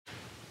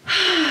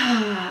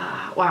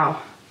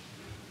Wow.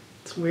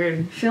 It's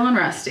weird. Feeling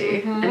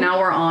rusty. And now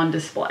we're on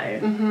display.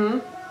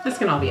 This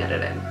can all be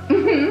edited.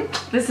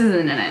 This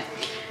isn't in it.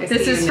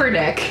 This is for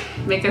Nick.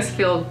 Make us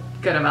feel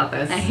good about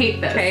this. I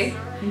hate this. Okay?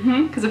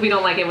 Because if we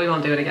don't like it, we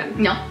won't do it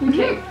again. No.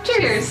 Okay.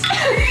 Cheers.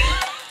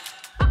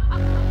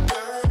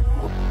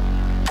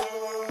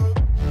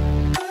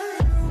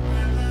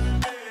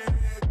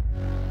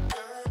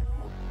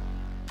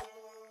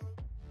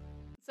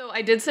 So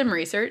I did some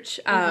research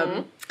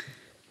on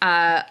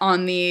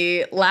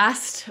the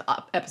last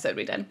episode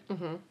we did.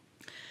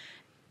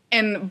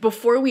 And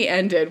before we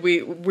ended,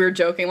 we're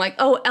joking like,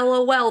 oh,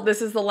 LOL,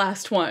 this is the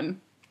last one.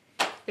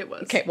 It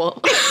was. Okay,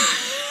 well.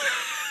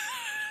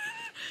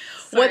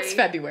 What's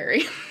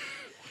February?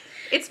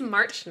 It's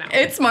March now.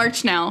 It's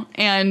March now,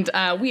 and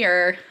we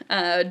are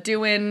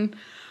doing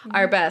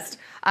our best.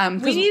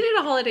 We needed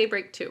a holiday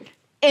break too.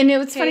 And it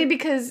was funny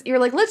because you were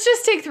like, let's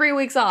just take 3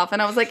 weeks off.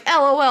 And I was like,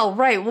 LOL,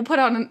 right, we'll put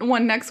on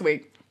one next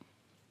week.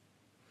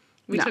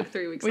 We took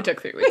 3 weeks off. We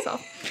took 3 weeks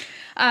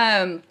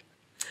off.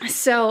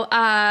 So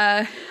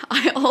I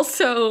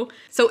also,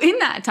 in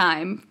that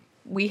time,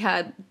 we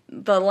had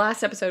the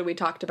last episode we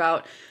talked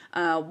about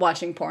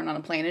watching porn on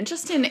a plane and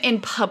just in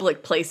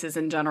public places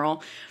in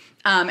general.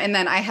 And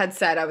then I had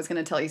said I was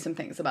going to tell you some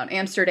things about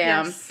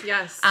Amsterdam.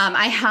 Yes.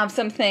 I have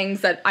some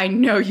things that I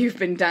know you've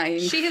been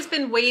dying. She has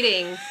been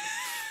waiting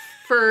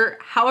for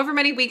however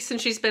many weeks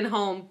since she's been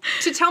home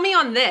to tell me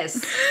on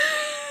this.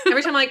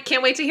 Every time I'm like,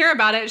 can't wait to hear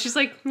about it. She's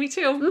like, me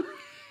too.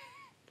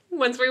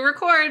 Once we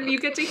record, you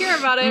get to hear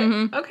about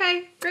it.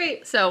 Okay,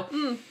 great.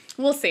 So,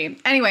 we'll see.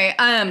 Anyway,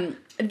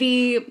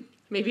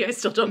 Maybe I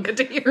still don't get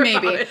to hear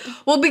about it.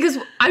 Well, because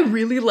I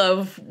really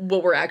love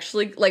what we're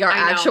actually, like our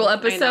actual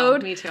episode. I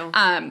know, me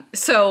too.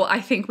 So I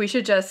think we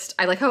should just,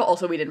 I like how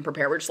also we didn't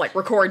prepare. We're just like,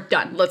 record,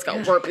 done. Let's go.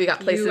 We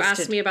got places You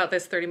asked me about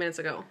this 30 minutes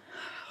ago.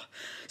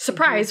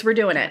 Surprise, we're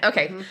doing it.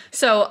 Okay,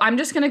 so I'm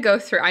just going to go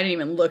through. I didn't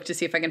even look to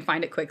see if I can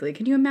find it quickly.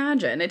 Can you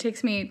imagine? It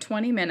takes me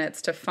 20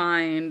 minutes to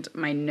find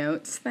my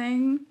notes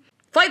thing.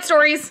 Flight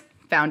stories.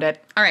 Found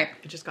it. All right.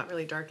 It just got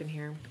really dark in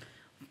here.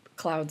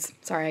 Clouds.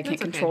 Sorry, I can't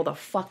That's control the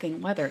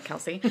fucking weather,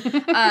 Kelsey.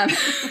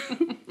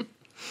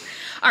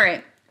 All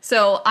right.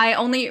 So I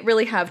only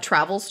really have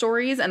travel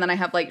stories, and then I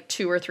have like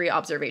 2 or 3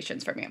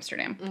 observations from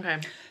Amsterdam.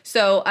 Okay.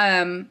 So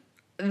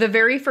the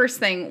very first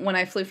thing when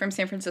I flew from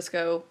San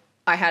Francisco,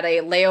 I had a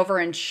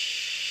layover in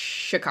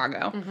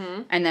Chicago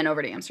and then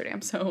over to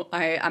Amsterdam. So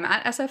I'm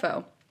at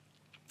SFO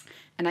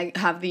and I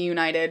have the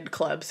United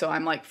Club. So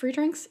I'm like, free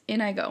drinks,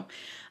 in I go.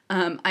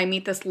 I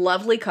meet this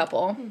lovely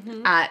couple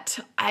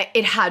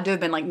it had to have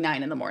been like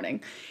 9 in the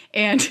morning.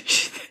 And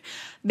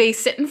they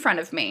sit in front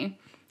of me.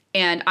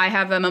 And I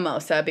have a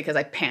mimosa because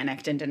I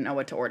panicked and didn't know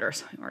what to order,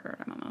 so I ordered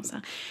a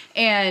mimosa.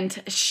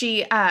 And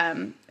she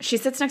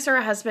sits next to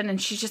her husband,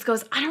 and she just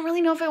goes, I don't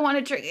really know if I want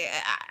to drink.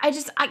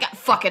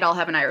 Fuck it, I'll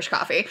have an Irish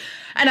coffee.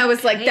 And I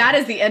was like, that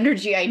is the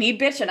energy I need,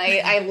 bitch, and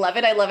I love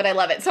it, I love it, I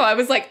love it. So I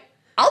was like,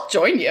 I'll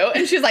join you.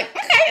 And she's like,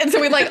 okay. And so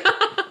we like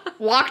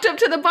walked up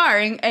to the bar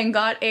and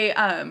got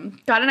an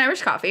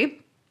Irish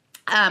coffee.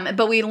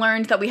 But we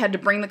learned that we had to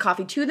bring the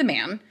coffee to the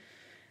man,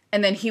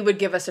 and then he would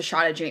give us a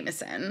shot of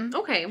Jameson.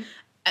 Okay.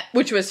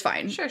 Which was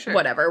fine. Sure.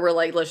 Whatever. We're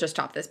like, let's just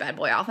top this bad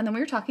boy off. And then we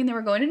were talking. They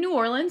were going to New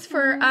Orleans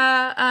for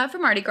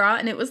Mardi Gras,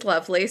 and it was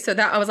lovely. So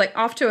that I was like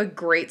off to a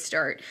great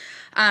start.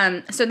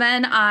 So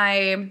then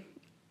I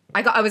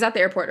was at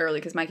the airport early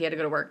because Mikey had to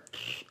go to work.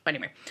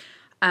 Anyway,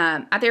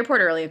 at the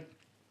airport early.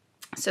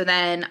 So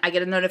then I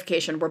get a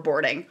notification we're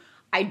boarding.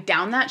 I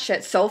down that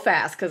shit so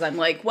fast because I'm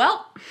like,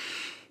 well,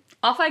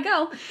 off I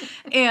go,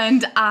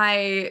 and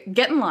I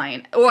get in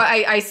line, or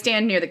I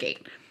stand near the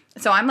gate.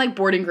 So I'm like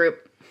boarding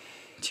group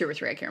 2 or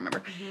 3, I can't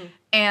remember.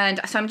 And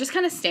so I'm just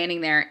kind of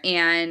standing there,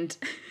 and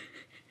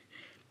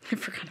I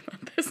forgot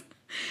about this.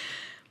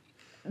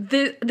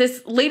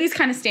 This lady's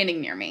kind of standing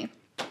near me,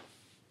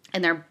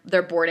 and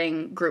they're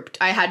boarding group.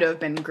 I had to have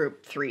been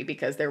group 3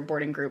 because they were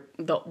boarding group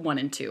 1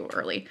 and 2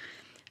 early.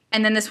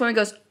 And then this woman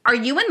goes, "Are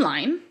you in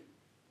line?"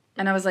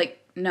 And I was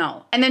like,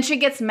 "No." And then she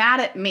gets mad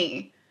at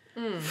me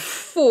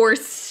for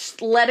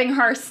letting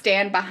her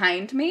stand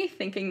behind me,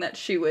 thinking that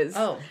she was.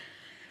 Oh.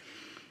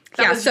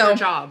 That was your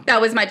job.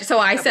 That was my job. So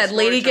I said,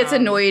 lady gets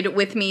annoyed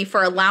with me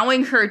for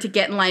allowing her to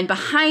get in line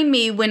behind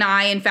me when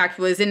I, in fact,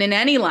 wasn't in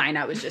any line.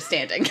 I was just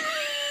standing.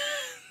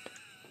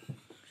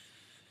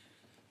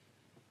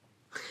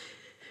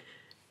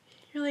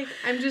 You're like,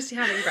 I'm just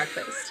having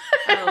breakfast.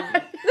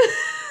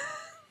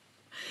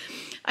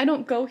 I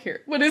don't go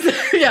here. What is it?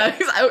 Yeah.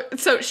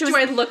 So she was. Do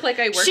I look like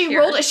I work here? She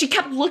rolled it. She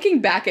kept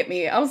looking back at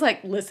me. I was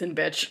like, listen,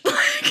 bitch.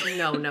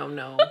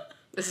 No.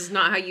 This is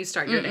not how you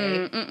start your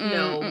day.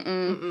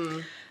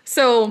 No.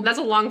 So that's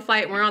a long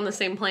flight. We're on the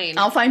same plane.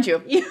 I'll find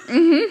you.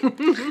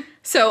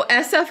 So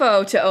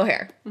SFO to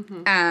O'Hare.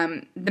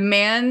 The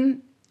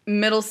man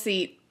middle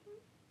seat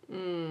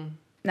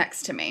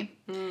next to me.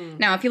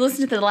 Now, if you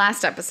listen to the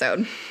last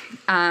episode,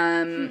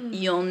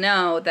 you'll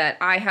know that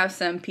I have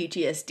some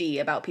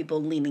PTSD about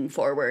people leaning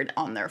forward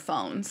on their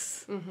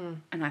phones.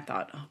 And I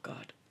thought, oh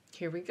God.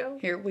 Here we go.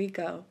 Here we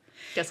go.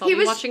 Guess I'll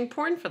be watching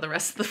porn for the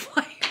rest of the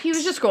flight. He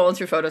was just scrolling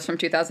through photos from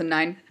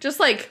 2009. Just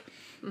like,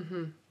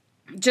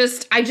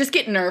 I just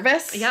get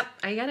nervous. Yep,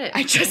 I get it.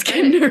 I just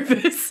get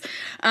nervous.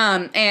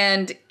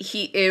 And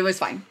it was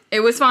fine. It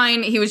was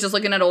fine. He was just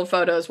looking at old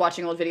photos,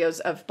 watching old videos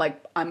of,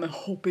 like, I'm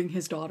hoping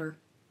his daughter.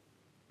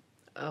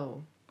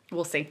 Oh.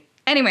 We'll see.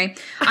 Anyway,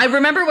 I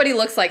remember what he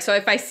looks like, so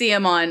if I see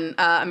him on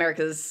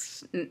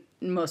America's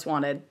Most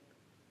Wanted.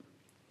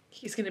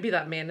 He's going to be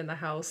that man in the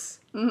house.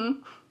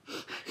 Mm-hmm.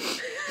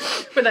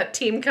 When that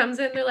team comes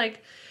in, they're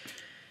like,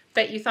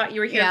 bet you thought you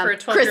were here for a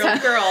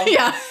 12-year-old girl.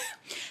 Yeah.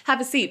 Have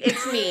a seat.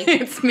 It's me.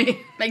 It's me.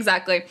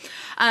 Exactly.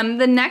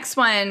 The next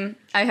one,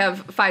 I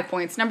have 5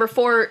 points. Number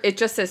 4, it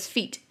just says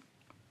feet.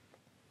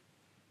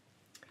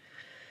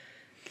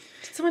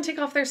 Did someone take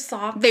off their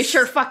socks? They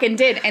sure fucking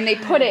did, and they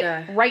put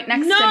it right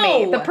next to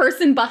me. The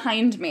person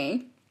behind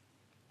me.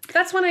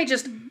 That's when I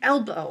just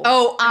elbow.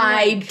 Oh,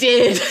 I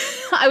did.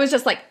 I was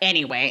just like,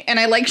 anyway. And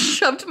I, like,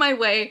 shoved my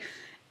way.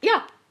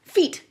 Yeah,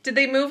 feet. Did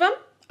they move them?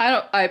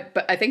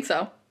 But I think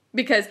so.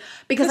 Because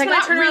I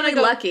got really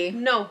lucky.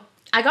 No.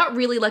 I got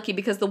really lucky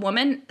because the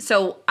woman,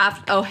 so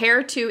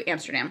O'Hare to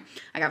Amsterdam,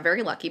 I got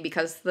very lucky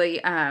because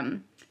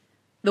the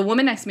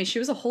woman next to me, she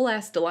was a whole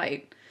ass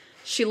delight.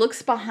 She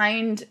looks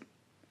behind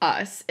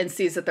us and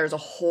sees that there's a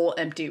whole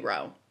empty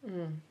row.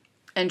 Mm.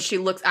 And she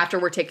looks, after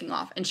we're taking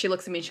off, and she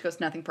looks at me and she goes,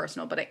 nothing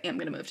personal, but I am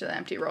going to move to the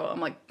empty row. I'm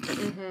like,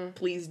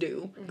 please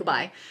do. Mm-hmm.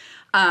 Goodbye.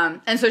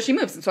 And so she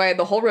moves. And so I had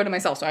the whole row to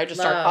myself. So I just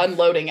start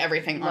unloading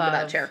everything onto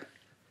that chair.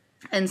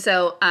 And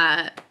so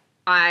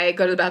I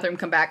go to the bathroom,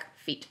 come back,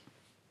 feet.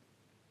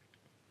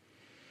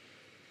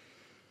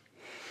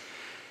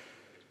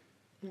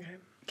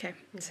 Okay.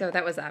 So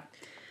that was that.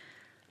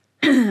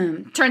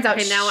 Turns out.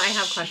 Okay, now I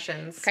have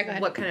questions. Okay, go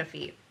ahead. What kind of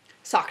feet?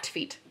 Socked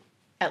feet,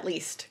 at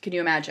least. Can you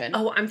imagine?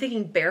 Oh, I'm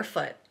thinking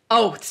barefoot.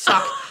 Oh,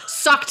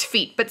 socked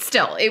feet. But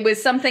still, it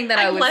was something that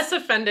I was less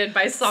offended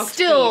by socked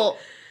feet. Still,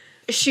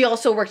 she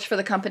also worked for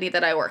the company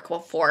that I work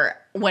for.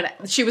 When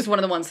she was one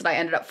of the ones that I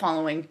ended up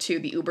following to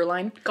the Uber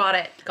line. Got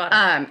it.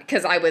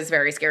 Because I was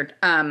very scared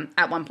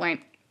at one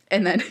point,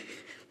 and then.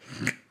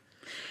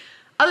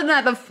 Other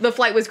than that, the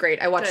flight was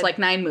great. I watched like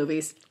 9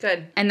 movies.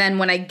 Good. And then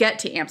when I get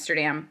to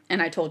Amsterdam,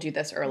 and I told you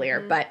this earlier,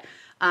 but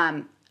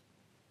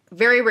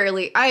very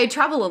rarely, I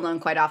travel alone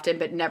quite often,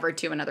 but never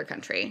to another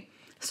country.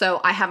 So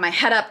I have my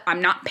head up.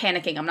 I'm not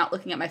panicking. I'm not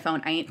looking at my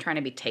phone. I ain't trying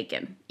to be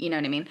taken. You know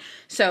what I mean?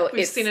 So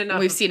we've seen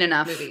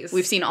enough movies.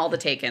 We've seen all the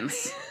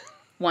Takens.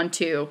 1,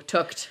 2,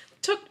 Tooked.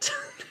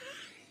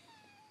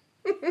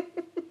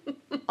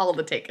 All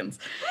the Takens.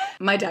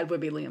 My dad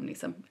would be Liam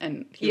Neeson,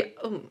 and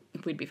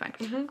we'd be fine.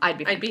 Mm-hmm.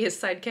 I'd be his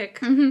sidekick.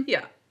 Mm-hmm.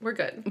 Yeah, we're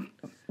good.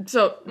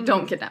 So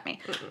don't kidnap me.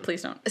 Mm-hmm.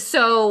 Please don't.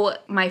 So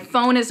my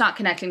phone is not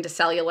connecting to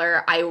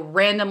cellular. I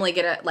randomly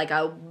get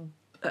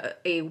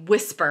a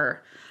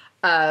whisper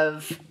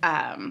of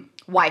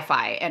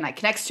Wi-Fi, and I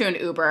connects to an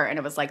Uber, and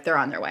it was like, they're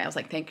on their way. I was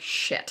like, thank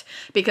shit.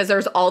 Because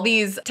there's all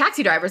these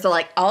taxi drivers that are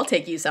like, I'll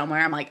take you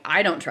somewhere. I'm like,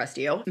 I don't trust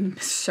you,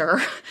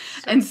 sir.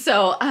 And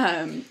so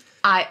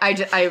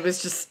I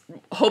was just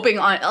hoping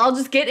I'll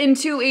just get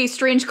into a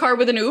strange car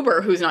with an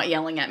Uber who's not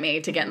yelling at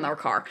me to get in their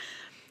car.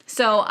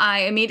 So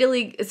I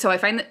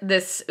find that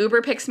this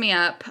Uber picks me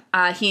up.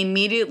 He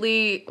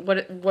immediately,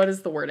 what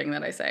is the wording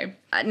that I say?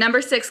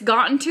 Number 6,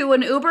 got into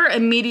an Uber,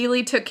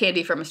 immediately took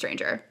candy from a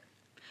stranger.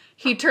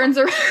 He turns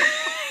around.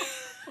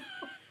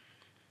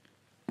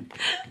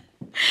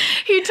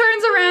 He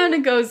turns around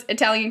and goes,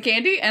 Italian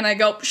candy? And I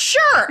go,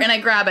 sure! And I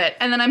grab it.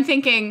 And then I'm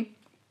thinking,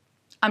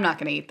 I'm not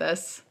going to eat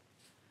this.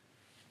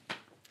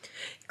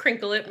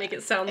 Crinkle it, make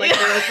it sound like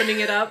they're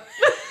opening it up.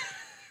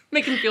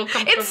 Make him feel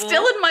comfortable. It's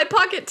still in my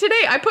pocket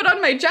today. I put on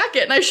my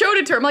jacket and I showed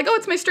it to her. I'm like, oh,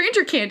 it's my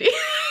stranger candy.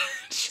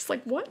 She's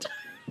like, what?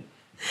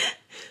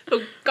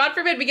 Oh, God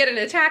forbid we get in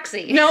a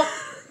taxi. No.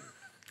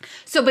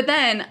 So, but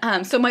then,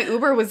 so my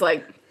Uber was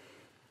like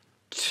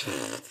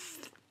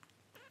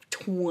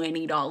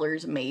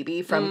 $20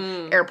 maybe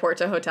from airport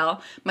to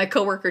hotel. My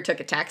coworker took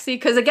a taxi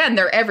because, again,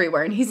 they're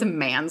everywhere, and he's a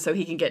man, so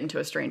he can get into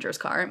a stranger's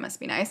car. It must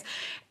be nice.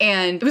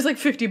 And it was like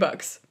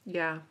 $50.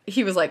 Yeah.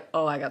 He was like,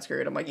 oh, I got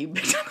screwed. I'm like, you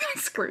bitch, I got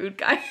screwed,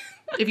 guy.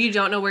 If you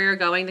don't know where you're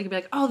going, they can be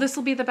like, oh, this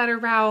will be the better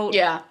route.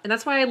 Yeah. And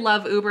that's why I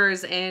love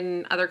Ubers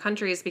in other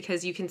countries,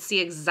 because you can see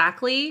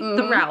exactly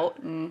the route,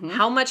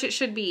 how much it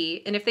should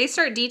be. And if they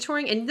start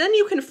detouring, and then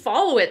you can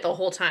follow it the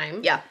whole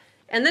time. Yeah.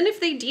 And then if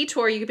they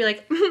detour, you could be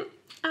like,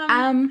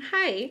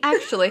 hi.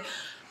 Actually.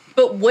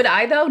 But would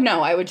I, though?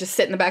 No, I would just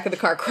sit in the back of the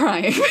car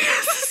crying.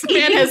 This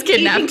man has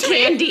kidnapped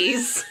me.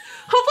 Candies.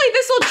 Hopefully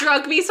this will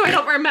drug me so I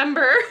don't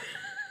remember.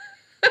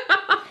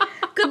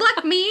 Good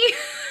luck, me.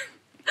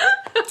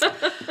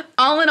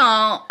 All in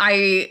all,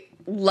 I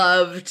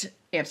loved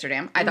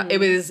Amsterdam. I thought it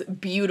was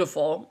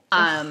beautiful.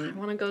 I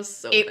want to go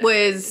so It bad.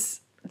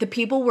 was, the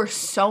people were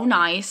so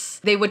nice.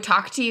 They would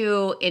talk to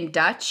you in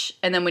Dutch,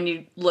 and then when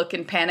you look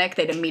and panic,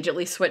 they'd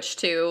immediately switch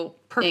to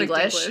Perfect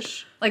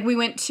English. Like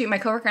my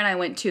coworker and I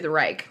went to the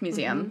Reich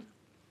Museum.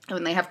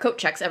 And they have coat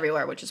checks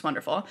everywhere, which is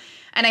wonderful.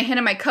 And I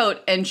handed my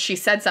coat, and she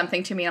said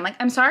something to me. I'm like,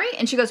 I'm sorry?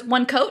 And she goes,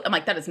 1 coat? I'm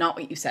like, that is not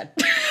what you said.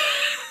 That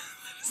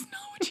is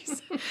not what you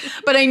said.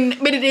 but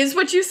it is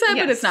what you said,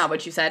 Yes. but it's not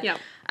what you said. Yeah.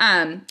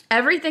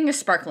 Everything is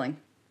sparkling.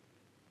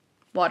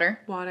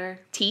 Water.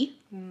 Tea.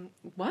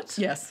 What?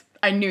 Yes.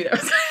 I knew that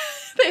was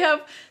they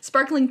have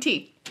sparkling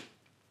tea.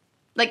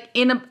 Like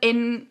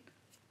in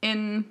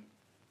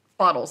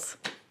bottles.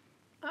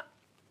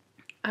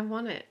 I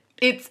want it.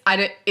 It's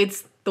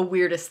the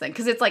weirdest thing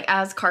because it's like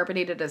as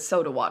carbonated as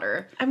soda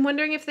water. I'm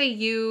wondering if they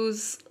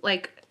use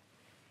like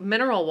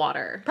mineral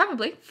water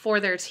Probably. for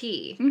their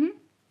tea.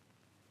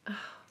 Mm-hmm.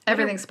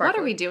 Everything's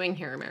sparkling. What are we doing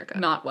here, America?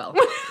 Not well.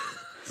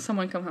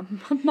 Someone come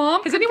home.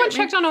 Mom, Has anyone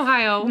checked on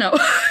Ohio? No.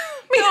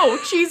 No,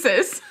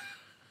 Jesus.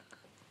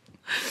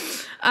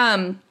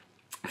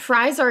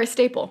 Fries are a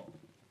staple.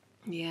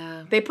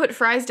 Yeah. They put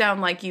fries down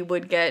like you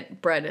would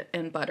get bread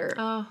and butter.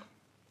 Oh.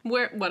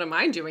 What am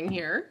I doing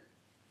here?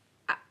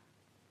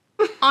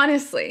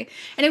 Honestly.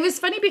 And it was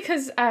funny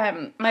because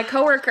my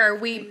coworker,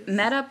 we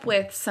met up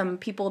with some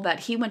people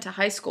that he went to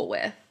high school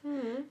with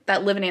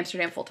that live in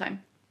Amsterdam full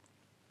time.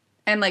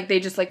 And like they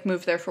just like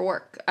moved there for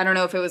work. I don't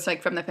know if it was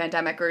like from the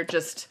pandemic or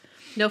just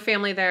No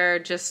family there,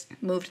 just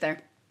moved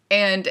there.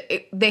 And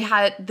they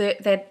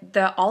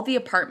had all the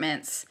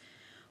apartments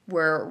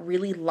were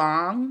really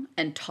long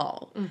and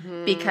tall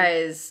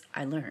because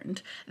I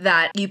learned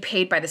that you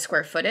paid by the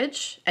square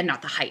footage and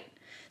not the height.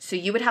 So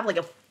you would have like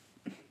a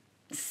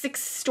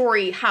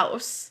 6-story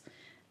house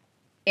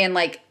and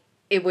like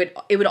it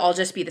would all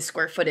just be the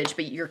square footage,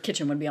 but your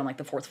kitchen would be on like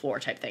the 4th floor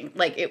type thing.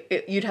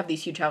 Like you'd have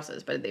these huge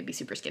houses, but they'd be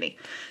super skinny.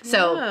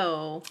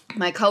 So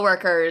my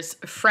coworker's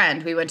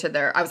friend, we went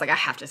to I was like, I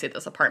have to see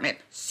this apartment.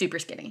 Super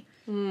skinny.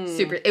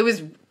 It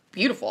was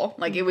beautiful.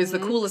 Like it was the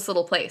coolest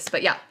little place.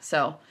 But yeah,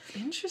 so.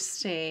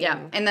 Interesting. Yeah.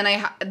 And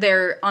then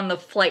there on the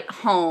flight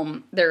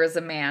home, there was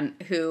a man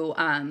who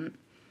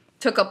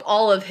took up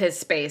all of his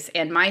space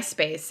and my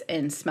space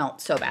and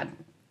smelt so bad.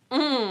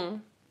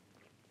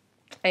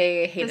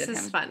 I hated him. This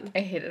is fun. I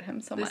hated him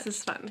so much. This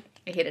is fun.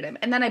 I hated him.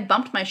 And then I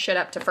bumped my shit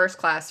up to first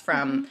class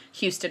from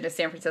Houston to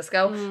San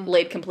Francisco,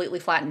 laid completely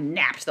flat and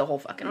napped the whole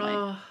fucking way.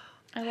 Oh,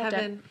 I loved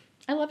heaven. it.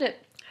 I loved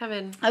it.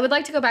 Heaven. I would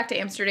like to go back to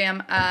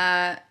Amsterdam,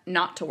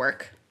 not to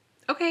work.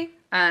 Okay.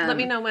 Let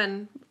me know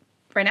when.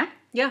 Right now?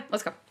 Yeah.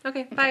 Let's go.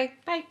 Okay. Bye.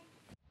 Bye.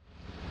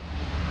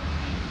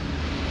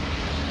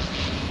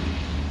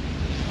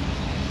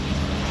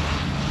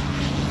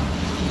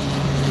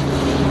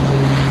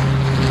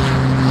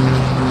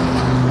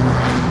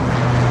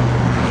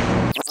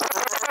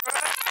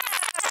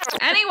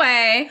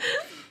 Anyway,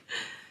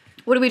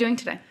 what are we doing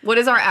today? What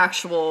is our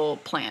actual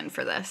plan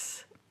for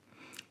this?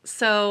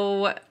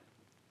 So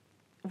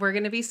we're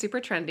going to be super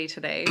trendy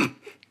today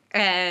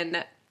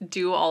and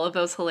do all of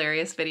those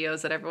hilarious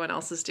videos that everyone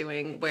else is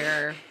doing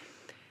where,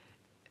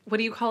 what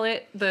do you call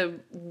it? The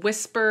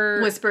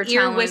whisper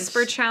challenge.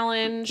 Whisper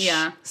challenge.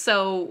 Yeah.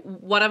 So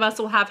one of us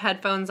will have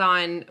headphones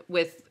on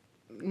with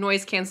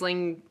noise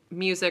canceling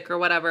music or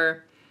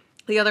whatever.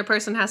 The other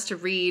person has to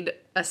read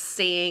a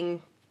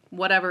saying,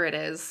 whatever it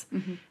is.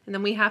 And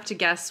then we have to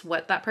guess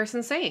what that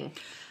person's saying.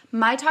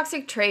 My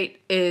toxic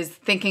trait is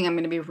thinking I'm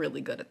going to be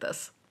really good at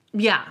this.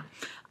 Yeah.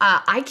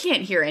 I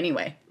can't hear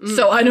anyway,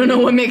 so I don't know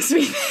what makes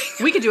me think.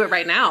 We could do it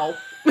right now.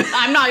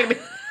 I'm not going to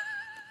be...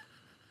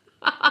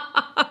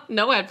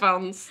 No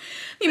headphones.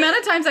 The amount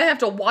of times I have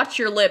to watch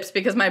your lips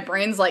because my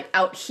brain's like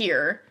out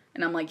here,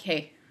 and I'm like,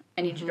 hey,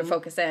 I need you to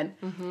focus in.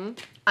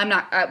 I'm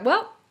not... I'm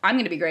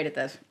going to be great at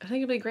this. I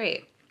think it'll be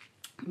great.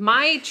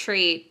 My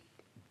trait,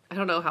 I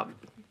don't know how...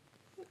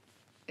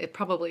 It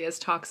probably is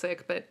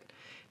toxic, but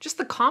just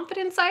the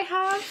confidence I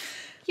have,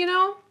 you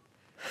know?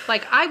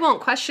 Like, I won't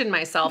question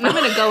myself. I'm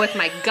going to go with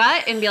my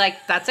gut and be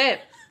like, that's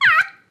it.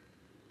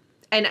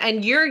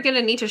 And you're going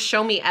to need to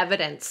show me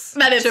evidence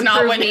that it's to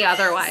not prove me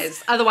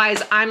otherwise.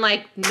 Otherwise, I'm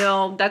like,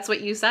 no, that's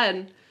what you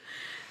said.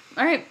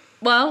 All right.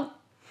 Well,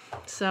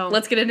 so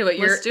let's get into it.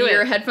 Let's do it.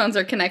 Your headphones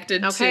are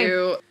connected Okay.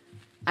 to...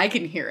 I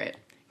can hear it.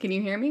 Can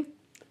you hear me?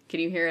 Can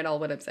you hear it all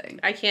what I'm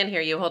saying? I can't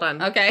hear you. Hold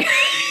on. Okay.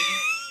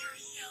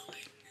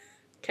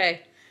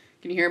 Okay.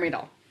 Can you hear me at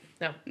all?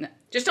 No. No.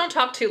 Just don't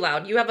talk too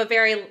loud. You have a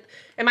very...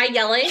 Am I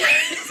yelling?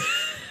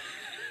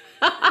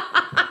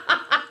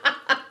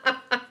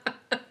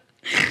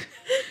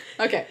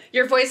 Okay.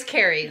 Your voice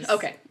carries.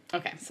 Okay.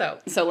 So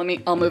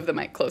I'll move the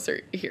mic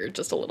closer here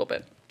just a little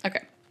bit.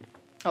 Okay.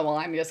 Oh, well,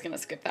 I'm just going to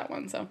skip that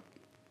one, so.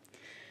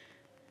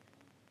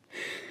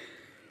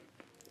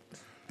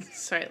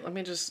 Sorry,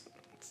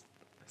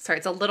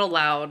 it's a little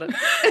loud.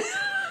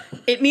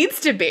 It needs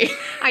to be.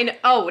 I know.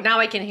 Oh, now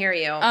I can hear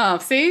you. Oh,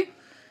 see?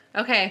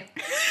 Okay.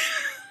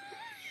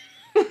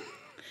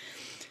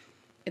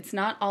 It's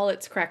not all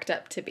it's cracked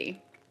up to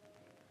be.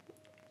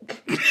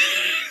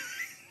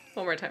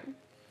 One more time.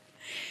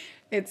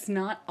 It's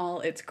not all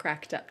it's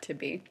cracked up to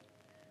be.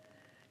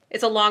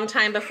 It's a long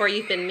time before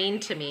you've been mean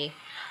to me.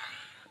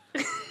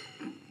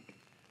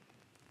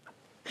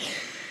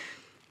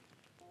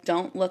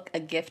 Don't look a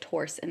gift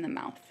horse in the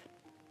mouth.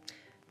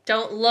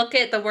 Don't look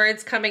at the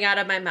words coming out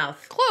of my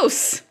mouth.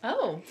 Close.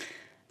 Oh.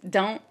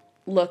 Don't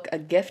look a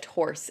gift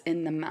horse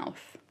in the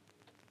mouth.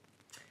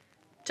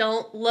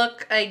 Don't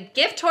look a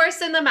gift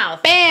horse in the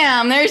mouth.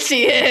 Bam! There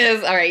she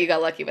is. All right, you got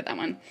lucky with that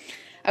one.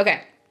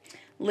 Okay.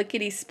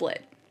 Lickety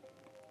split.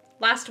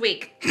 Last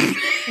week.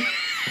 The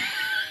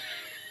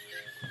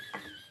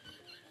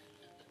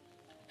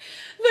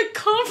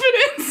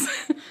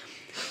confidence.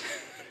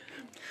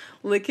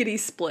 Lickety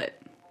split.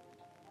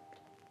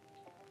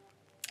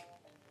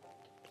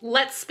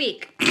 Let's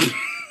speak.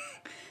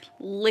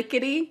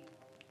 Lickety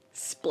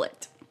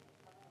split.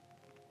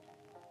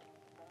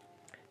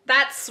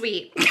 That's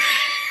sweet.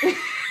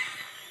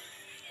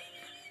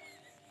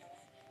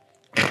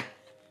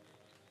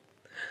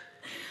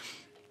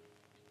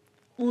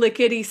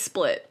 Lickety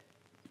split.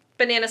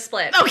 Banana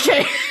split.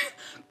 Okay.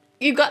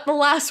 You got the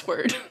last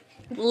word.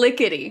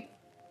 Lickety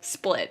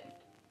split.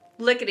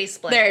 Lickety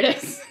split. There it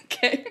is.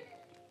 Okay.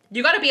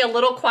 You gotta be a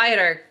little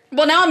quieter.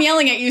 Well, now I'm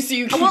yelling at you so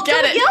you can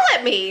get don't it. yell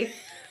at me.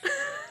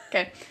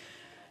 Okay.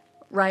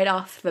 Right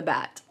off the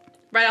bat.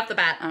 Right off the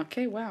bat.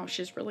 Okay, wow.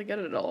 She's really good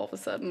at it all of a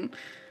sudden.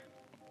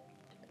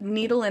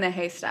 Needle in a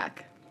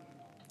haystack.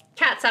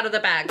 Cat's out of the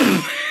bag.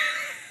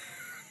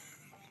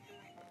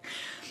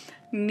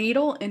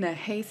 Needle in a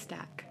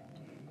haystack.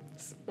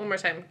 One more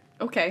time.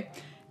 Okay.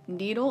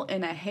 Needle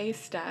in a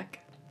haystack.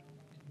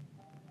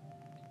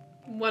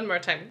 One more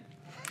time.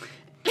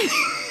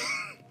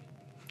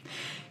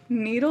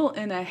 Needle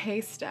in a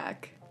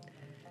haystack.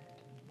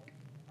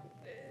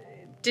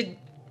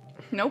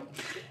 Nope.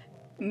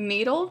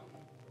 Needle.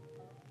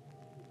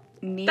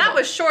 That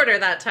was shorter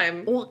that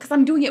time. Well, because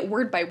I'm doing it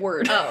word by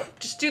word. Oh,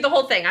 just do the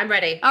whole thing. I'm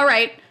ready. All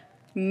right.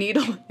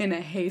 Needle in a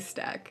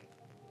haystack.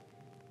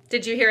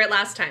 Did you hear it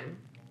last time?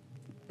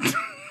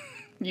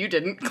 You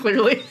didn't,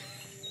 clearly.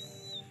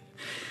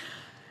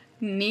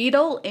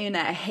 Needle in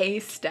a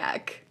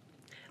haystack.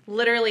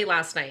 Literally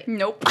last night.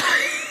 Nope.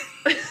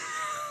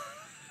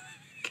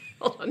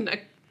 Hold on. No.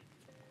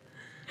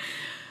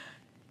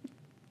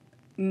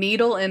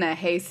 Needle in a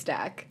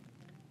haystack.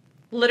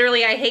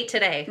 Literally, I hate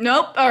today.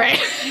 Nope. All right.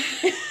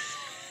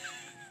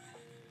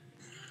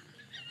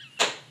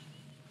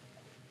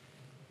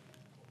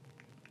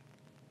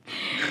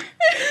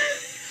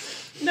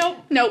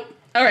 Nope.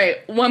 All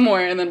right. One more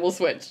and then we'll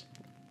switch.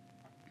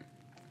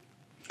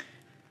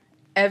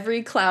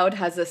 Every cloud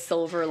has a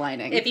silver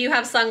lining. If you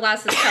have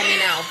sunglasses, tell me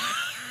now.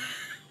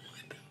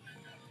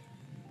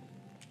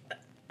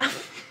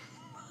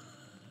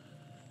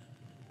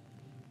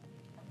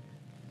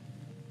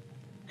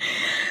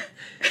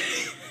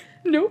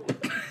 Nope.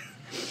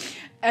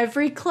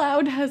 Every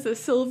cloud has a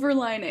silver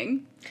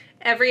lining.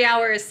 Every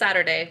hour is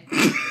Saturday.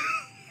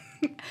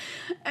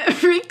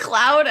 Every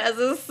cloud has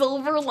a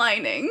silver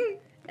lining.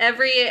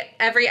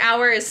 Every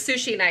hour is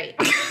sushi night.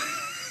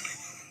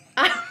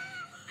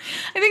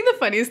 I think the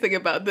funniest thing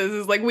about this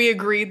is, like, we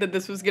agreed that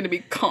this was going to be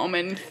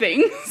common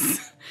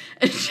things.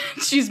 And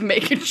she's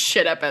making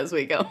shit up as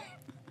we go.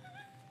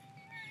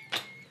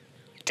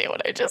 Do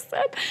what I just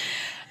said.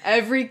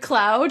 Every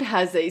cloud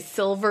has a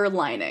silver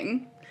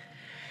lining.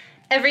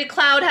 Every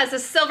cloud has a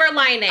silver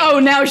lining. Oh,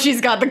 now she's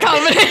got the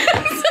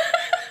confidence.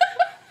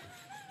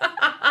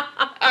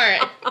 All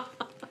right.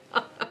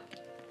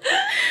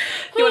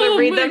 You want to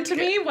read them my to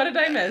me? What did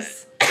I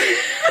miss?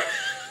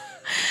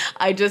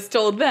 I just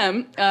told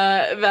them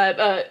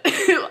that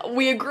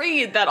we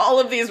agreed that all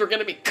of these were going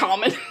to be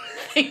common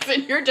things,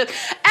 and you're just,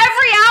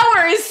 every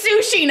hour is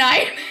sushi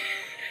night.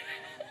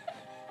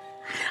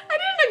 I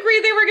didn't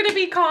agree they were going to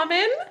be common.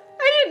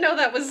 I didn't know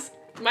that was...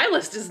 My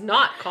list is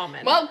not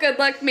common. Well, good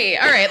luck me.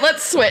 All right,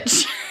 let's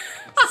switch.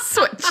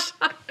 Switch.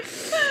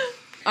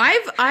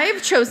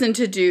 I've chosen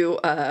to do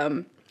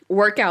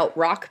workout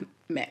rock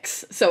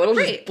mix, so it'll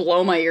just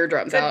blow my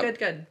eardrums out.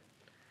 Good.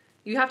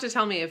 You have to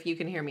tell me if you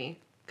can hear me,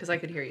 because I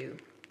could hear you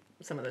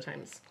some of the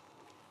times.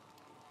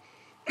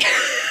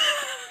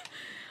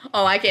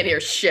 Oh, I can't hear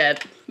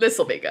shit. This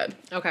will be good.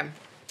 Okay.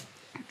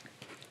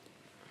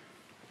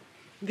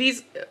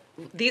 These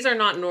are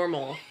not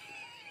normal.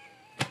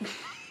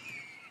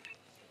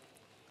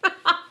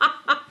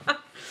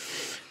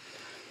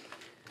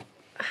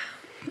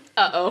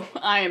 Uh-oh,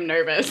 I am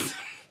nervous.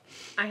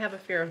 I have a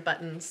fear of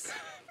buttons.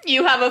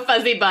 You have a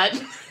fuzzy butt.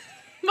 That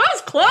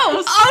was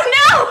close.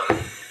 Oh, no!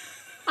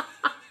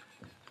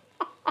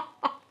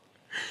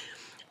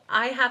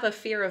 I have a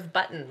fear of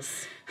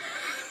buttons.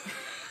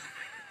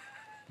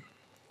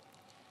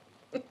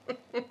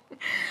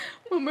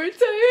 One more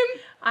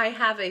time. I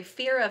have a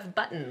fear of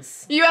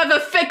buttons. You have a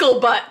fickle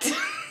butt.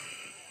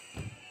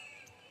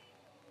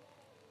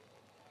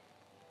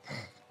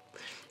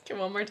 Okay,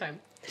 one more time.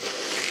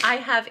 I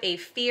have a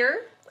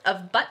fear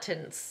of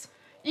buttons.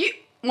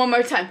 One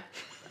more time.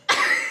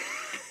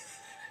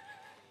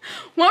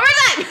 One more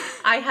time.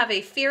 I have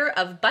a fear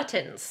of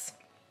buttons.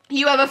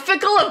 You have a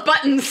fickle of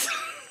buttons.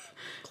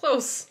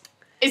 Close.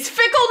 Is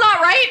fickle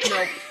not right?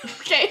 Nope.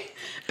 Okay.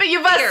 But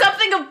you've got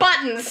something of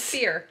buttons.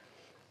 Fear.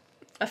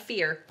 A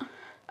fear.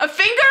 A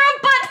finger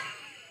of buttons.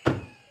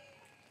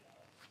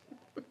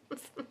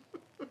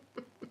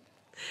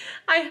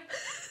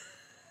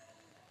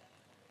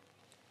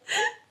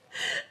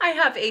 I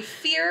have a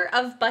fear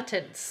of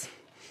buttons.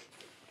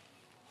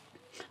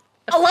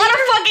 A lot of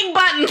fucking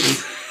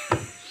buttons.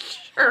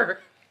 Sure.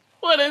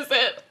 What is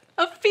it?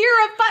 A fear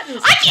of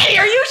buttons. I can't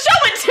hear you.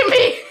 Show it to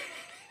me.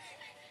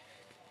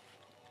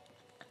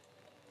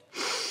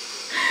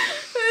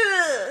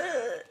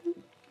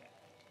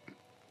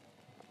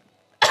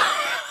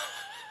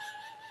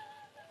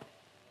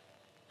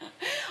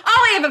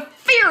 Oh, I have a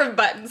fear of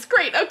buttons.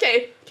 Great.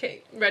 Okay.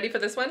 Okay, ready for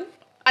this one?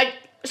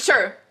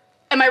 Sure.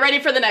 Am I ready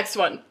for the next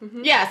one?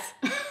 Mm-hmm. Yes.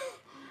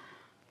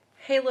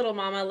 Hey, little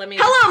mama, let me...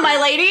 Hello, my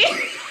lady.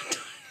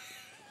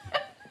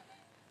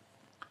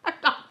 I'm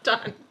not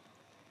done.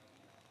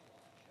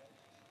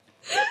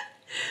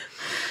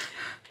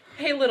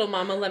 Hey, little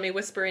mama, let me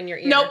whisper in your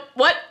ear. Nope.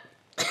 What?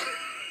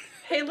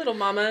 Hey, little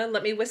mama,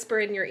 let me whisper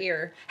in your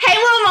ear. Hey,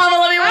 little mama,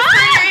 let me whisper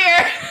in your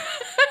ear.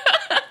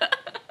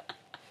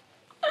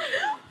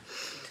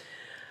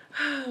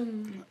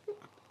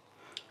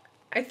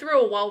 I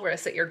threw a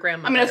walrus at your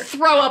grandmother. I'm gonna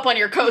throw up on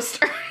your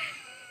coaster.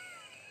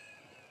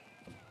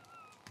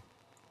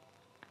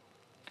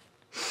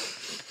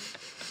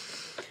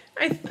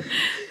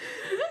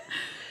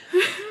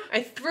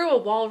 I threw a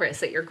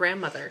walrus at your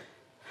grandmother.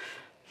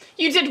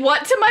 You did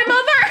what to my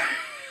mother?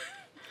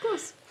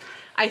 Close.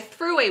 I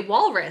threw a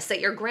walrus at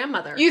your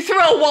grandmother. You threw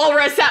a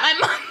walrus at my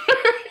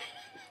mother.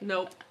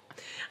 Nope.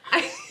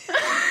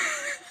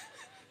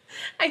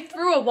 I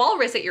threw a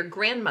walrus at your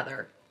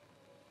grandmother.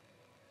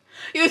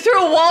 You threw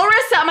a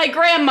walrus at my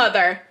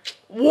grandmother.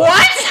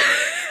 What?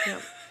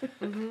 Yep.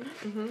 Mm-hmm,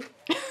 mm-hmm.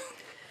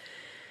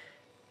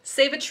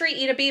 Save a tree,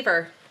 eat a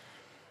beaver.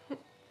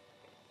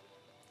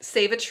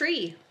 Save a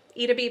tree,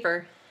 eat a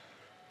beaver.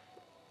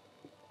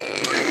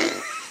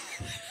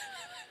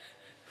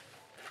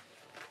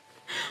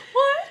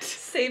 What?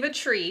 Save a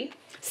tree.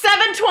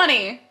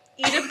 7:20.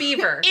 Eat a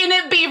beaver. Eat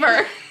a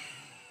beaver.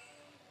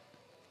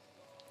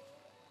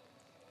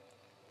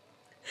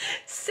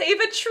 Save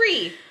a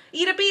tree.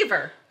 Eat a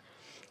beaver.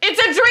 It's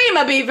a dream,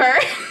 a beaver.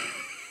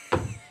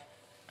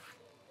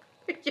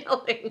 You're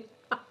yelling.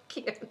 I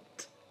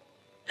can't.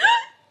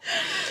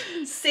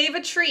 Save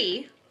a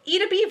tree.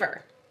 Eat a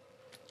beaver.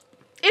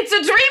 It's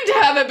a dream to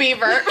have a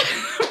beaver.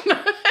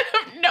 I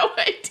have no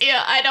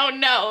idea. I don't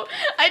know.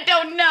 I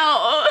don't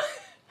know.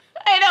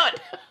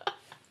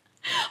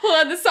 Hold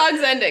on, the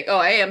song's ending. Oh,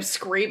 I am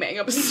screaming.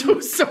 I'm so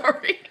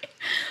sorry.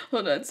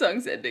 Hold on,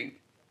 song's ending.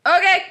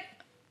 Okay.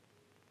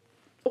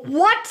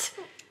 What?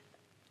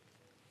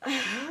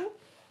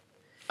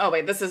 Oh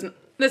wait, this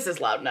is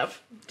loud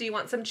enough. Do you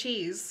want some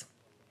cheese?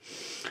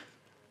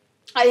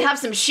 I have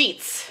some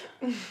sheets.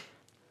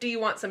 Do you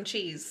want some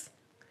cheese?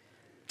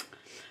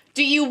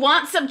 Do you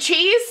want some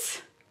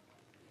cheese?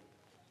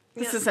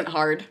 This Yeah. isn't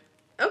hard.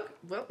 Oh,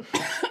 well.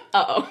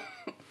 Uh-oh.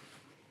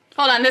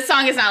 Hold on, this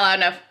song is not loud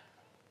enough.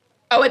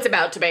 Oh, it's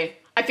about to be.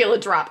 I feel a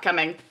drop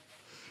coming.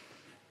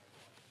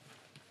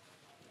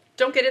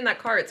 Don't get in that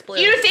car, it's blue.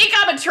 You think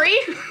I'm a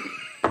tree?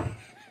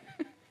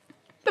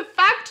 The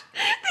fact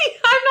that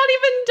I'm not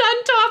even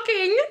done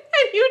talking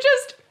and you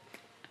just...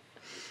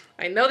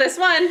 I know this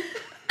one.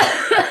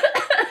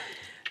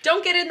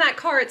 Don't get in that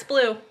car, it's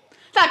blue.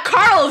 That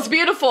Carl is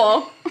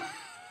beautiful.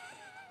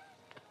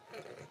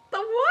 The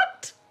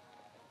what?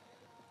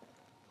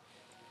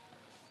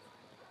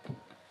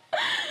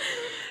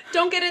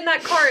 Don't get in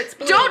that car, it's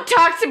blue. Don't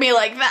talk to me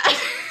like that.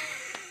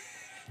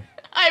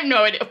 I have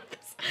no idea what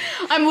this.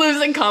 I'm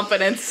losing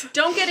confidence.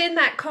 Don't get in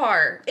that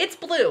car, it's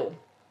blue.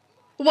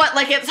 What,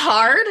 like it's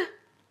hard?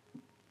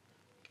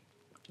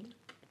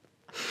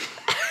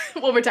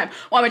 One more time,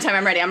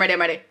 I'm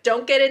ready.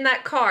 Don't get in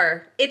that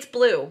car, it's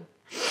blue.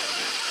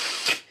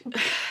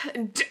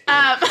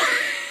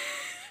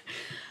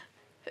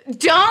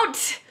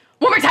 Don't.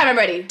 One more time, I'm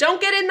ready. Don't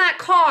get in that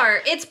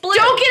car, it's blue.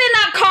 Don't get in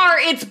that car,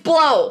 it's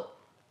blow.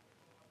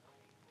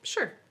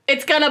 Sure.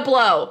 It's gonna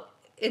blow.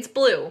 It's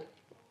blue.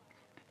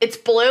 It's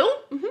blue?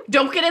 Mm-hmm.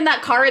 Don't get in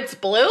that car, it's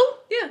blue?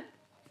 Yeah.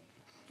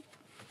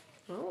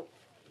 Well,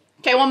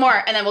 Okay, one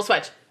more, and then we'll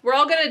switch. we're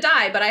all gonna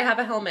die, but I have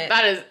a helmet.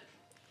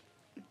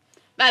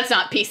 That's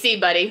not PC,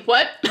 buddy.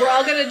 What? We're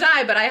all gonna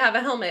die, but I have a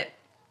helmet.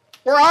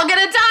 We're all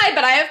gonna die,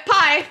 but I have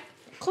pie.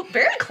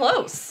 Very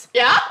close.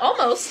 Yeah?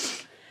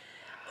 Almost.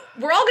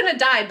 We're all gonna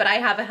die, but I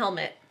have a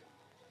helmet.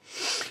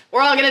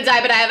 We're all gonna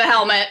die, but I have a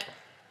helmet.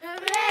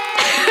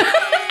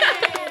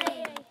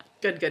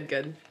 Good.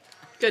 Good.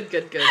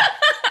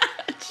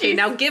 Okay,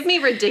 now give me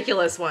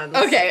ridiculous ones.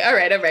 Okay, all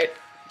right.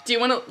 Do you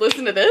want to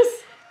listen to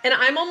this? And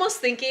I'm almost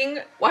thinking,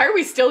 Why are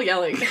we still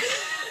yelling?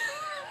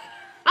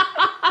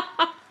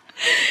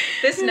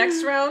 this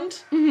next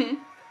round,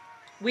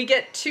 we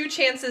get 2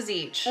 chances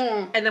each,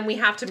 and then we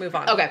have to move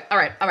on. Okay, all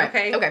right.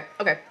 Okay.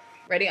 Okay.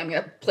 Ready? I'm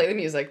gonna play the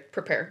music.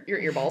 Prepare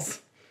your earballs.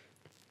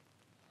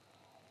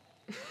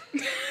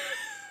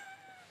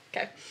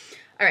 Okay.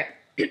 All right.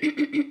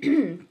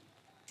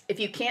 If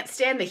you can't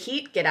stand the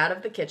heat, get out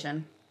of the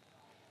kitchen.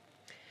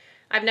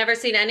 I've never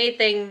seen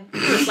anything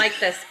like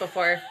this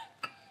before.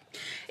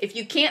 If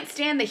you can't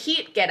stand the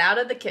heat, get out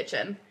of the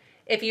kitchen.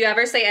 If you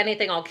ever say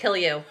anything, I'll kill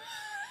you.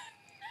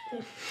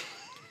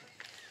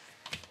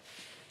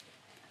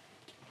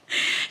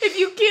 If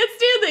you can't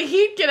stand the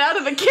heat, get out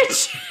of the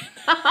kitchen.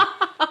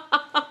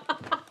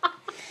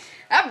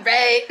 That All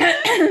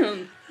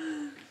right.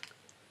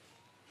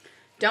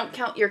 Don't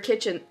count your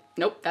kitchen.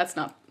 Nope, that's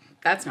not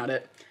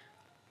it.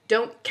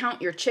 Don't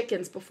count your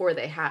chickens before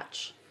they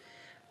hatch.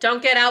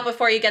 Don't get out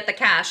before you get the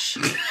cash.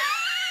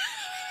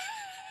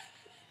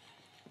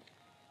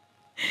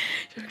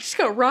 She's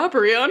got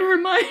robbery on her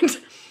mind.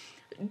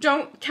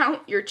 Don't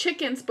count your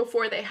chickens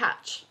before they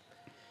hatch.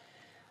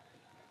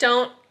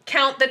 Don't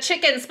count the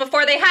chickens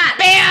before they hatch.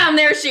 Bam!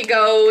 There she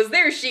goes.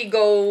 There she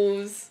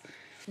goes.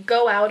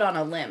 Go out on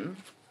a limb.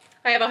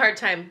 I have a hard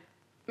time.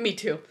 Me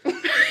too.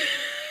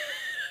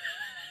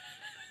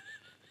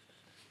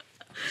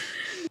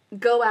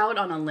 Go out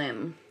on a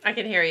limb. I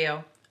can hear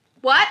you.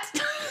 What?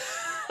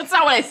 That's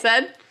not what I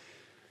said.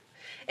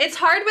 It's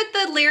hard with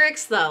the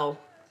lyrics, though.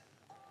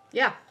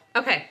 Yeah.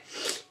 Okay.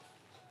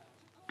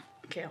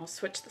 Okay, I'll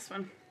switch this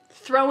one.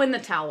 Throw in the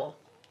towel.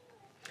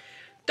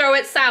 Throw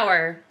it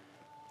sour.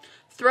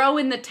 Throw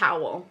in the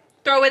towel.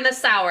 Throw in the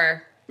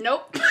sour.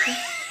 Nope.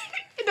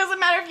 It doesn't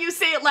matter if you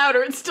say it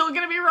louder, it's still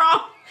gonna be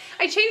wrong.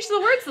 I changed the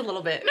words a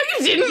little bit. No,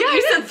 you didn't. Yeah,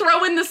 You said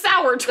throw in the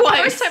sour twice.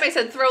 The first time I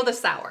said throw the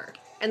sour.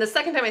 And the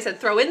second time I said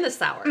throw in the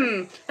sour.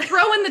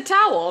 Throw in the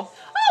towel.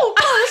 Oh,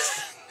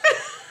 gosh.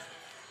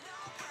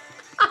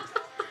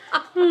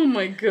 Oh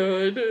my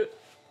god.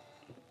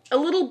 A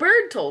little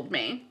bird told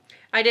me.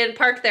 I didn't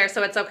park there,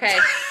 so it's okay.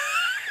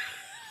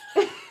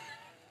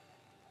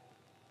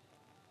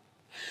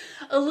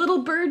 A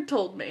little bird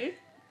told me.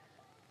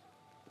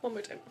 One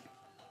more time.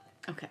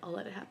 Okay, I'll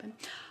let it happen.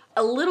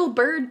 A little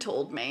bird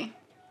told me.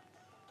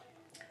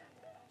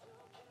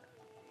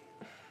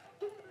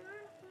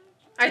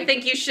 I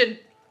think you should...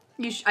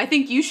 I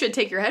think you should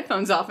take your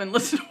headphones off and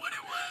listen to what it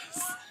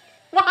was.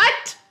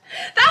 What?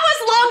 That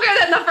was longer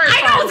than the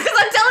first one. I know, it's because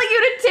I'm telling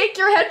you to take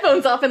your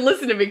headphones off and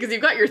listen to me because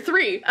you've got your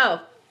 3.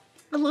 Oh.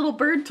 A little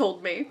bird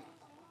told me.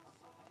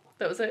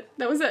 That was it?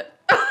 That was it.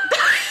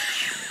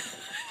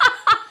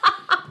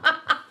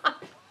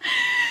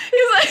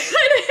 He's like,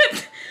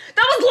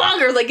 that was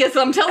longer, like, yes,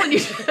 I'm telling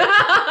you.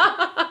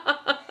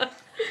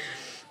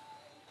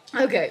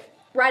 Okay,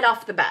 right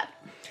off the bat.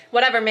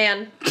 Whatever,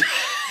 man.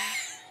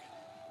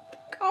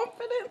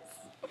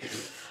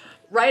 Confidence.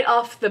 Right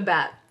off the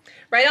bat.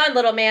 Right on,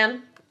 little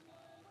man.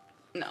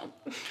 No.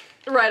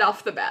 Right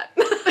off the bat.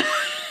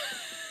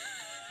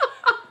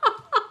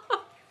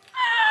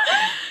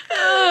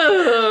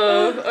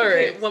 Oh, all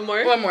right. Okay, one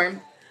more? One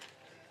more.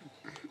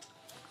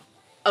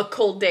 A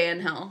cold day in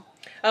hell.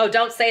 Oh,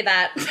 don't say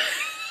that.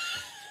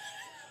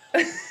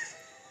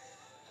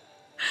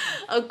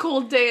 A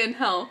cold day in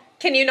hell.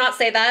 Can you not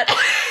say that?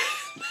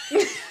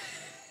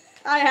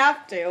 I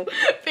have to.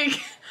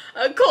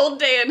 A cold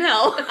day in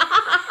hell.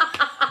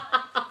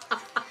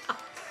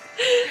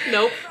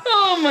 Nope.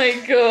 Oh my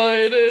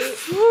god.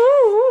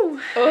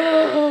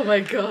 Oh my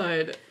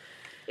god.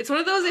 It's one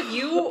of those, if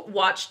you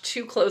watch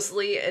too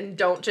closely and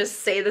don't just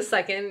say the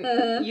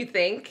second you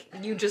think,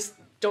 you just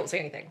don't say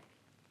anything.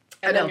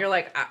 And then you're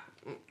like,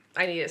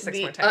 I need it 6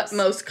 more times.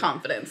 Utmost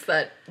confidence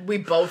that we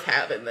both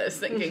have in this,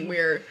 thinking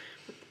we're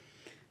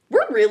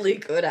really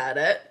good at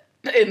it.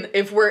 And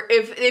if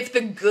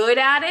the good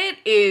at it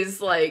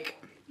is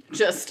like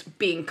just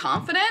being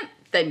confident,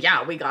 then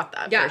yeah, we got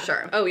that for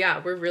sure. Oh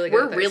yeah, we're really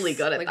good at this. We're really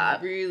good at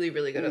that. Really,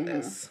 really good at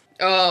this.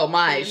 Oh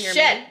my Can you hear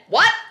shit. me?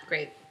 What?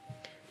 Great.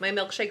 My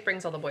milkshake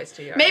brings all the boys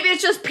to your Maybe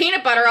it's just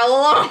peanut butter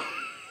all along.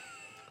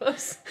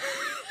 Close.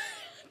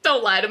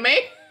 Don't lie to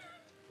me.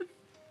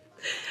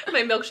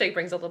 My milkshake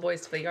brings all the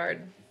boys to the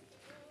yard.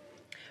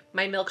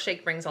 My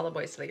milkshake brings all the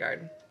boys to the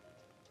yard.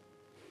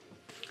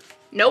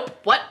 Nope.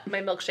 What? My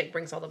milkshake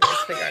brings all the boys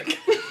to the yard.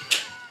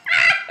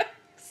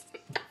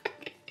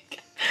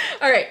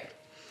 All right.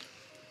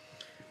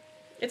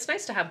 It's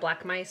nice to have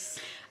black mice.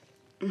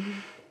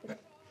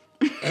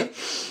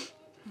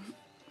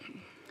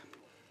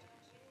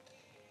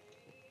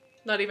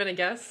 Not even a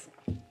guess?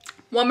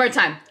 One more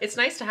time. It's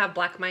nice to have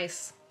black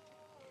mice.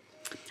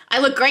 I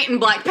look great in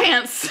black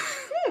pants.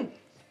 No.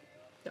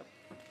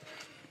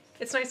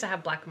 It's nice to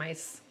have black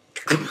mice.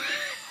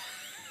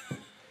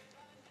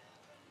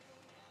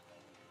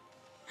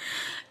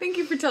 Thank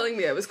you for telling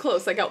me I was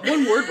close. I got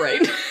one word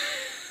right.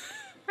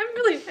 I'm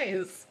really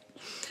nice.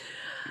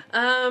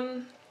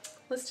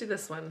 Let's do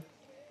this one.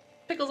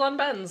 Pickles on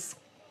buns.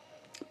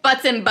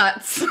 Butts and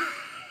butts.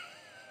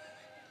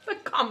 The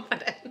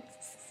confidence.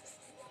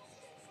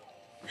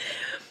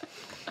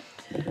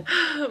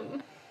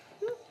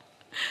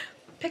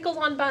 Pickles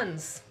on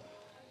buns.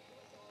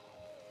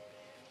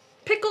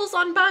 Pickles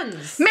on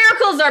buns.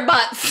 Miracles are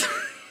butts.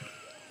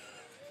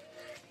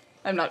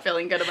 I'm not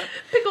feeling good about it.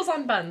 Pickles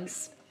on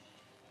buns.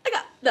 I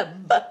got the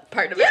butt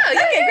part of it. Yeah,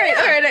 okay, great.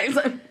 yeah. All right,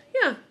 excellent.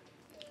 Yeah.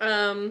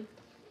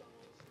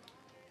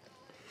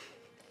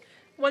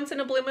 Once in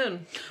a blue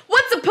moon.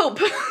 What's a poop?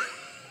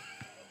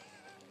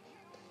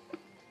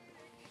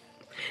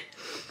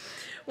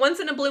 Once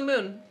in a blue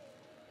moon.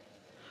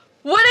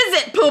 What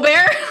is it, Pooh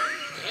Bear?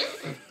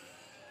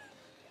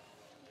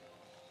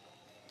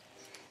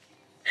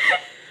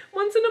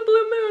 Once in a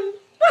blue moon.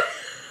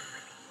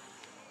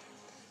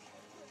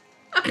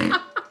 Okay, all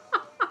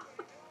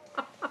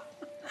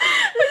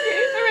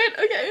right,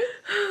 okay.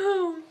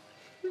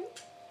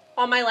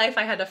 All my life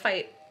I had to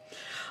fight.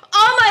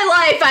 All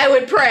my life I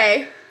would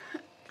pray.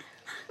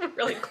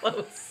 Really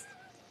close.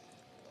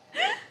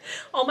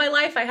 All my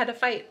life I had to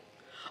fight.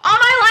 All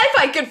my life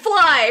I could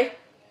fly.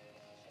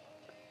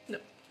 No.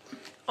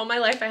 All my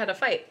life I had to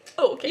fight.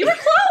 Oh, okay. You were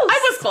close.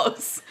 I was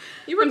close.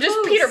 You were I'm close.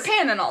 just Peter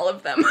Pan in all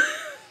of them.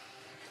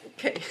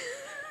 Okay.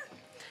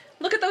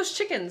 Look at those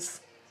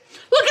chickens.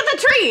 Look at the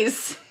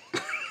trees.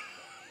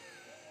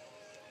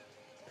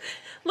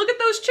 Look at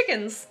those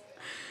chickens.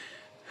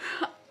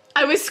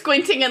 I was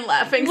squinting and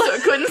laughing so I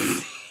couldn't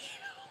see.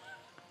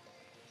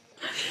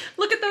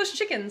 Look at those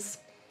chickens.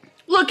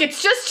 Look,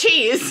 it's just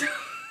cheese.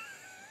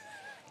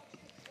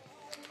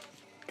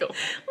 Go.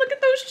 Look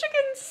at those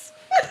chickens.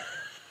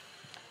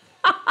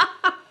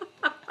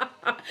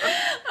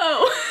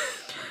 Oh.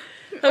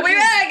 Okay. Wait,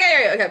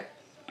 okay.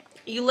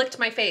 You licked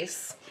my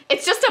face.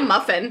 It's just a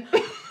muffin.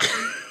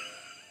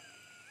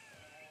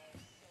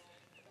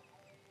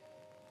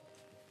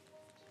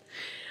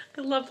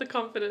 I love the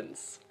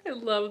confidence. I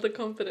love the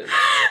confidence.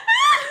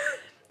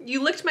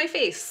 You licked my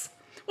face.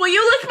 Will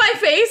you lick my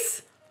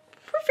face?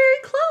 We're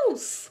very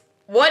close.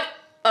 What?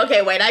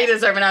 Okay, wait, I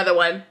deserve another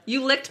one.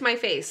 You licked my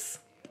face.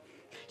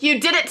 You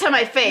did it to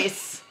my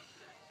face.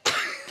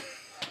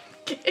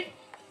 Okay.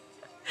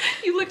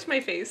 You licked my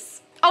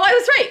face. Oh, I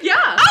was right.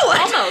 Yeah.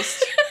 Oh,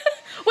 almost.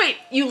 Wait,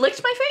 you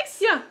licked my face?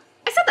 Yeah.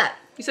 I said that.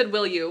 You said,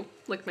 will you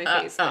lick my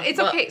face? It's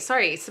well- okay.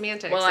 Sorry,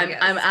 semantics. Well, I guess.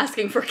 I'm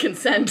asking for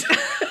consent,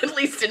 at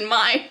least in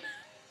mine.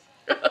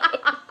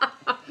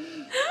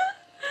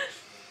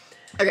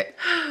 Okay.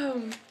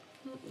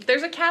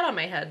 There's a cat on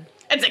my head.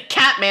 It's a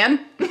cat,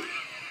 man.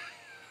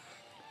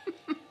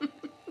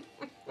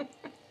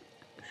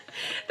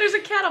 There's a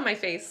cat on my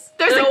face.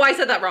 There's no, a- I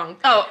said that wrong.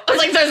 Oh, I was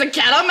like, there's a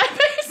cat on my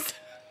face?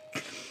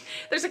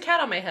 There's a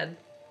cat on my head.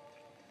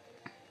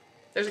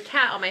 There's a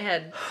cat on my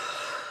head.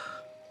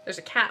 There's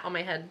a cat on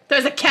my head.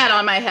 There's a cat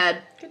on my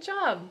head. Good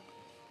job.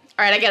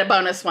 All right, I get a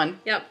bonus one.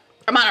 Yep.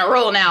 I'm on a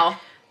roll now.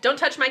 Don't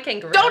touch my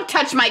kangaroo. Don't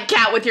touch my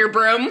cat with your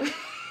broom.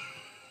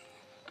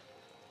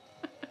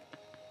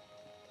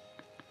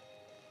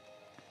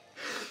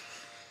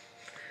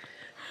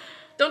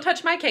 Don't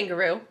touch my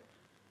kangaroo.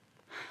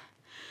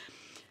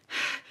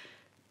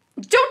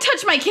 Don't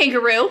touch my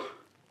kangaroo.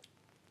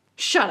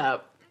 Shut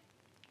up.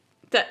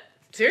 That.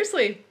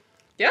 Seriously.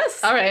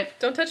 Yes. All right.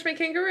 Don't touch my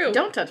kangaroo.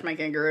 Don't touch my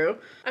kangaroo.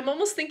 I'm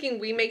almost thinking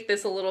we make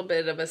this a little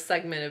bit of a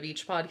segment of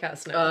each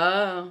podcast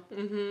now.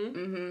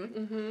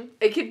 Oh.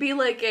 It could be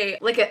like a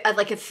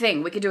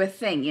thing. We could do a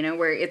thing, you know,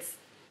 where it's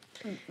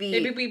the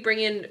Maybe we bring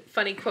in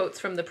funny quotes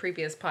from the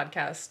previous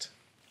podcast.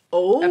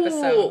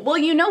 episode. Well,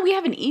 you know, we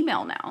have an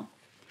email now.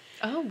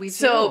 Oh, we do.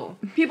 So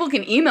people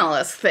can email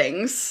us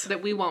things.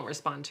 That we won't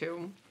respond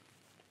to.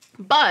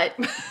 But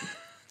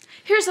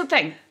here's the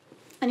thing.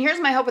 And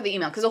here's my hope with the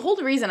email. Because the whole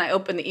reason I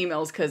opened the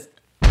email is because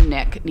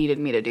Nick needed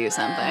me to do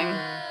something.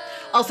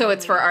 Also,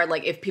 it's for our,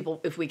 like,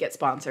 if we get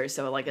sponsors.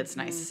 So, like, it's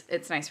nice.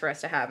 It's nice for us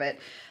to have it.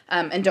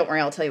 And don't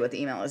worry, I'll tell you what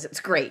the email is. It's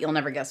great. You'll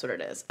never guess what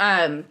it is.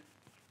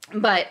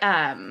 But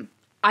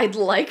I'd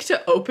like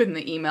to open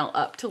the email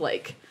up to,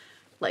 like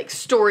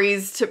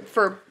stories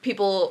for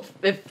people,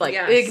 if like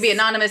Yes. it could be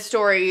anonymous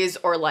stories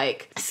or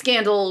like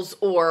scandals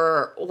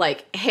or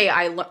like, hey,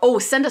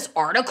 send us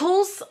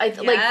articles, like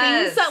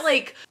things that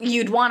like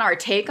you'd want our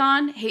take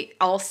on. Hey,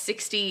 all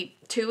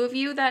 62 of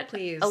you that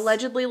Please.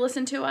 allegedly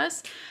listen to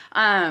us,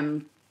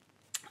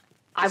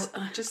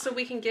 Just so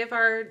we can give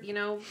our,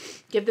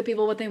 give the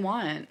people what they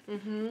want.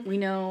 We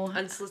know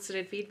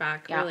unsolicited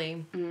feedback, Yeah.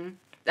 really.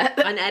 that.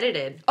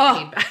 Unedited Oh.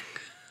 feedback.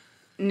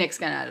 Nick's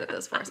gonna edit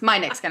this for us. My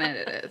Nick's gonna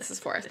edit this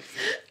for us.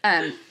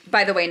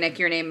 By the way, Nick,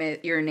 your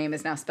name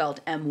is now spelled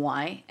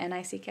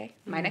M-Y-N-I-C-K.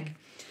 My Nick.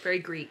 Very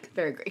Greek.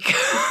 Very Greek.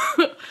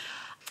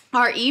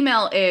 Our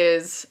email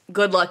is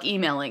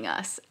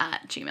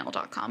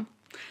goodluckemailingus@gmail.com,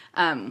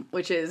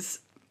 which is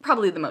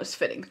probably the most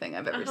fitting thing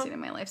I've ever seen in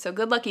my life. So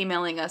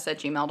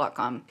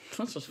goodluckemailingus@gmail.com.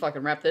 Let's just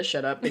fucking wrap this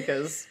shit up,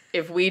 because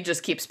if we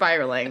just keep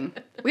spiraling,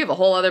 we have a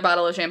whole other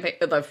bottle of champagne,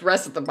 the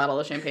rest of the bottle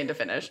of champagne to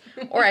finish.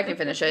 Or I can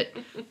finish it.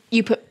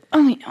 You put,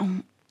 we're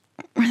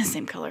the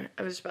same color.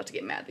 I was about to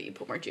get mad that you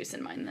put more juice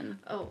in mine than,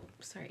 Oh,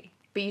 sorry.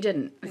 but you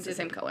didn't. It's the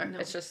same didn't. color. No.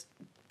 It's just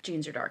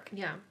jeans are dark.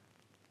 Yeah.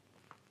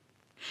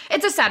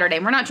 It's a Saturday.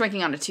 We're not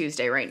drinking on a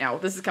Tuesday right now.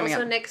 This is coming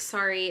Also, up. Nick,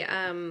 sorry.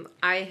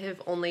 I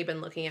have only been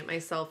looking at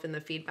myself in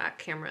the feedback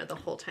camera the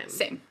whole time.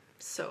 Same.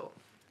 So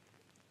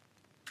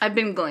I've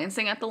been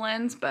glancing at the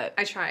lens, but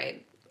I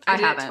tried. I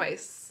did haven't. it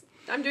twice.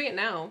 I'm doing it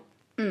now.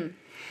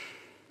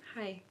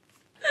 Hi.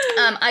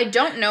 I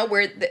don't know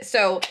where.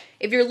 So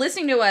if you're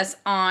listening to us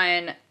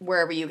on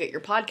wherever you get your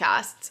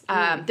podcasts,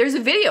 there's a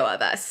video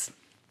of us.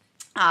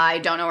 I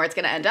don't know where it's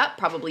going to end up.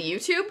 Probably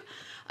YouTube.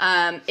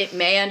 It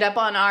may end up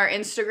on our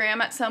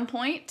Instagram at some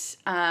point.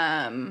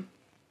 Guess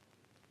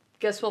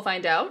we'll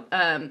find out.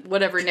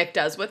 Whatever Nick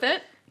does with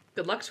it.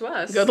 Good luck to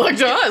us. Good luck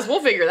to us.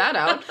 We'll figure that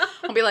out.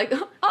 I'll be like,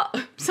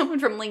 oh, someone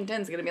from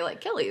LinkedIn's going to be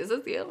like, Kelly, is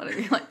this you? And I'll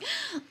be like,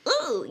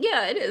 oh,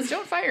 yeah, it is.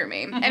 Don't fire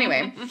me.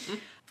 Anyway.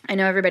 I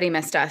know everybody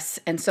missed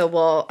us, and so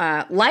we'll,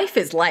 life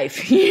is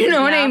life, you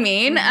know what I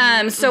mean?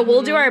 So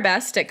we'll do our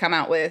best to come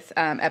out with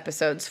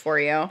episodes for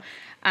you.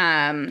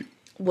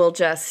 We'll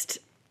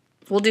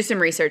do some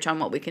research on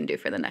what we can do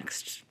for the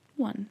next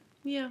one.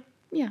 Yeah.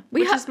 Yeah.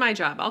 Which is my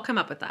job. I'll come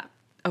up with that.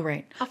 Oh,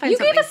 right. I'll find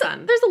something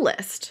fun. There's a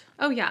list.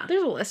 Oh, yeah.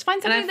 There's a list.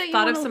 Find something and that I've you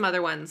thought of some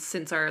other ones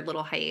since our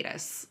little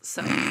hiatus,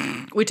 so.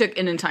 We took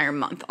an entire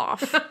month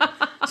off.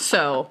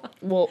 So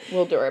we'll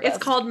do our best.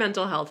 It's called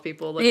mental health,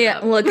 people. Look it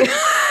up. Look.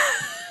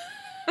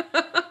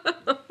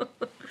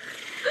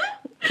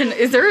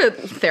 Is there a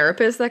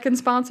therapist that can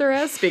sponsor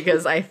us?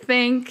 Because I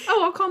think...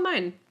 Oh, I'll call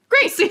mine.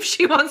 Great. We'll see if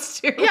she wants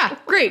to. Yeah,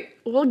 great.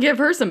 We'll give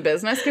her some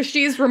business because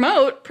she's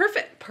remote.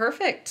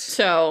 Perfect.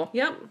 So,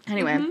 yep.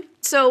 Anyway.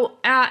 So,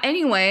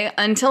 anyway,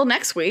 until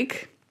next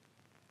week.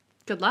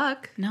 Good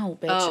luck. No,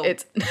 bitch. Oh.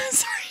 It's...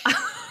 Sorry.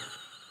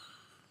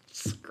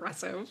 It's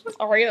aggressive.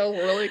 Sorry,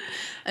 really.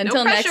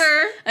 No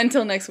pressure.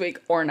 Until next week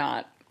or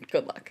not.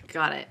 Good luck.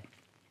 Got it.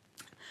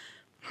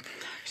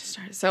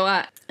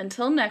 So,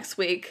 until next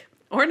week.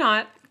 Or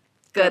not.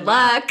 Good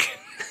luck.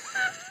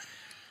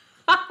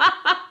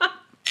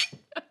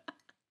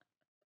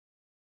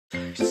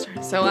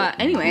 So,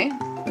 anyway.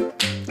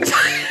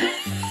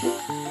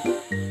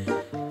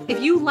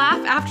 If you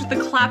laugh after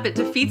the clap, it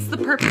defeats the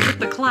purpose of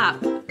the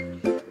clap.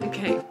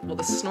 Okay, well,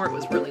 the snort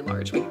was really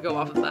large. We could go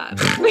off of that.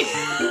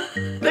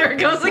 There it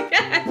goes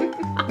again.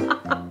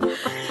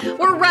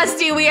 We're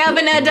rusty. We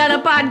haven't done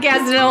a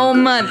podcast in a whole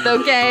month,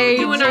 okay?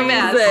 Doing our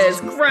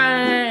best. Jesus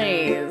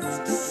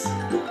Christ.